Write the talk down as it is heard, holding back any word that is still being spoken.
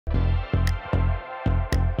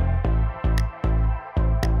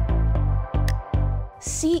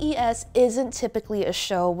CES isn't typically a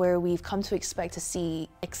show where we've come to expect to see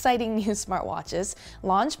exciting new smartwatches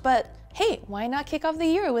launch, but hey, why not kick off the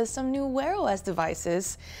year with some new Wear OS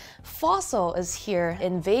devices? Fossil is here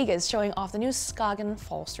in Vegas showing off the new Skagen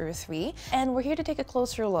Falster 3, and we're here to take a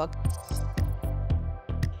closer look.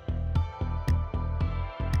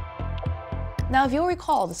 Now, if you'll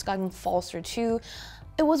recall, the Skagen Falster 2,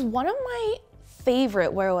 it was one of my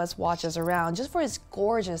favorite Wear OS watches around just for its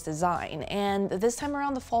gorgeous design, and this time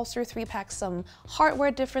around the Falster 3 packs some hardware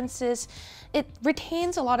differences. It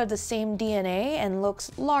retains a lot of the same DNA and looks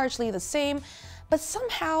largely the same, but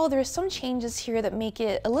somehow there's some changes here that make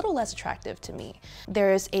it a little less attractive to me.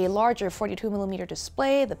 There's a larger 42mm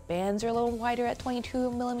display, the bands are a little wider at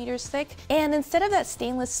 22mm thick, and instead of that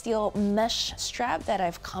stainless steel mesh strap that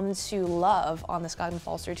I've come to love on the Skagen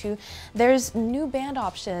Falster 2, there's new band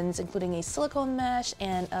options including a silicone mesh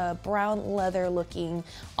and a brown leather looking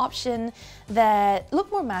option that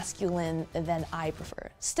look more masculine than I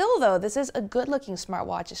prefer. Still though, this is a good looking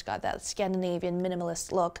smartwatch. It's got that Scandinavian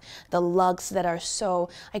minimalist look, the lugs that are so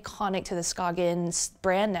iconic to the Skagen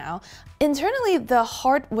brand now. Internally, the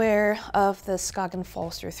hardware of the Skagen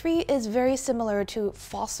Falster 3 is very similar to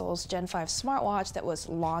Fossil's Gen 5 smartwatch that was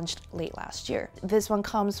launched late last year. This one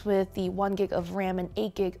comes with the 1 gig of RAM and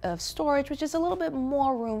 8 gig of storage, which is a little bit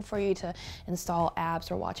more room for you to install apps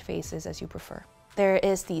or watch faces as you prefer. There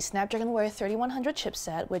is the Snapdragon Wear 3100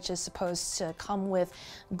 chipset, which is supposed to come with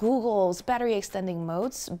Google's battery extending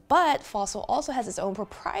modes, but Fossil also has its own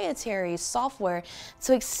proprietary software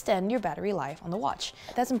to extend your battery life on the watch.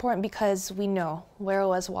 That's important because we know Wear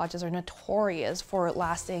OS watches are notorious for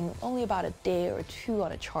lasting only about a day or two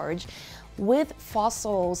on a charge. With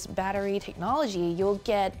Fossil's battery technology, you'll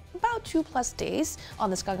get about 2+ days on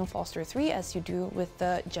the Skagen Falster 3 as you do with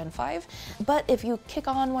the Gen 5. But if you kick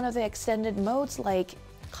on one of the extended modes like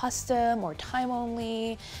custom or time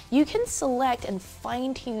only, you can select and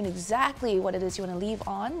fine-tune exactly what it is you want to leave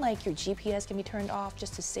on, like your GPS can be turned off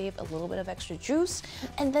just to save a little bit of extra juice,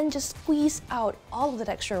 and then just squeeze out all of that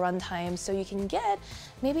extra runtime so you can get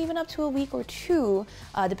maybe even up to a week or two,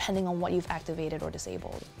 depending on what you've activated or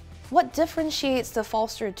disabled. What differentiates the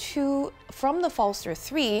Falster 2 from the Falster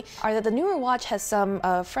 3 are that the newer watch has some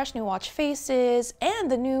fresh new watch faces and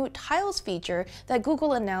the new tiles feature that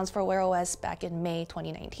Google announced for Wear OS back in May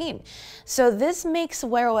 2019. So this makes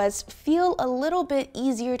Wear OS feel a little bit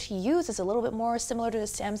easier to use. It's a little bit more similar to the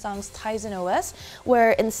Samsung's Tizen OS,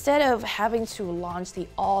 where instead of having to launch the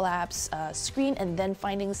all apps screen and then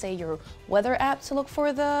finding, say, your weather app to look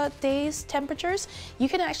for the day's temperatures, you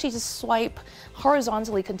can actually just swipe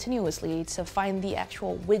horizontally continuously to find the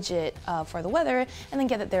actual widget for the weather and then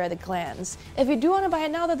get it there at a glance. If you do want to buy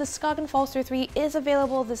it now, though, the Skagen Falster 3 is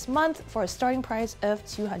available this month for a starting price of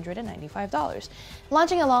 $295.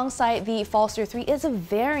 Launching alongside the Falster 3 is a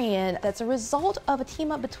variant that's a result of a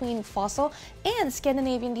team-up between Fossil and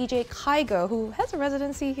Scandinavian DJ Kygo, who has a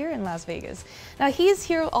residency here in Las Vegas. Now, he's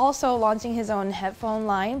here also launching his own headphone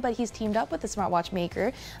line, but he's teamed up with the smartwatch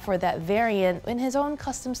maker for that variant in his own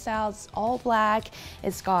custom style. It's all black.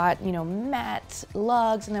 It's got, you know, matte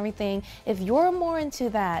lugs and everything. If you're more into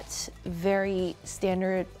that very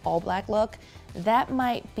standard all black look, that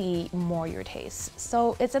might be more your taste.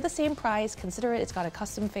 So it's at the same price, consider it. It's got a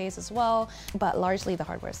custom face as well, but largely the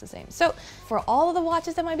hardware is the same. So for all of the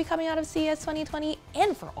watches that might be coming out of CES 2020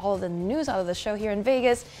 and for all of the news out of the show here in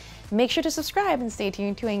Vegas, make sure to subscribe and stay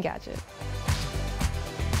tuned to Engadget.